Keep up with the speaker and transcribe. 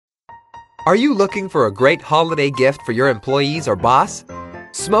Are you looking for a great holiday gift for your employees or boss?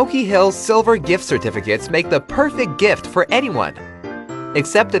 Smoky Hill's silver gift certificates make the perfect gift for anyone.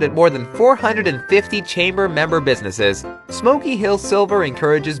 Accepted at more than 450 chamber member businesses, Smoky Hill Silver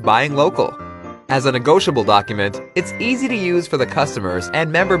encourages buying local. As a negotiable document, it's easy to use for the customers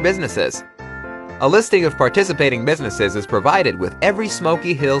and member businesses. A listing of participating businesses is provided with every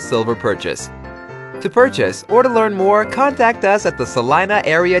Smoky Hill Silver purchase. To purchase or to learn more, contact us at the Salina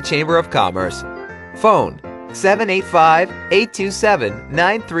Area Chamber of Commerce. Phone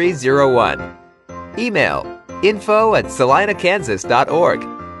 785-827-9301. Email info@salinakansas.org.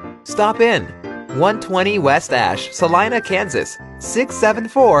 Stop in 120 West Ash, Salina, Kansas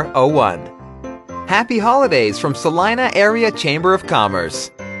 67401. Happy holidays from Salina Area Chamber of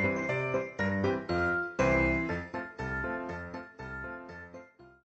Commerce.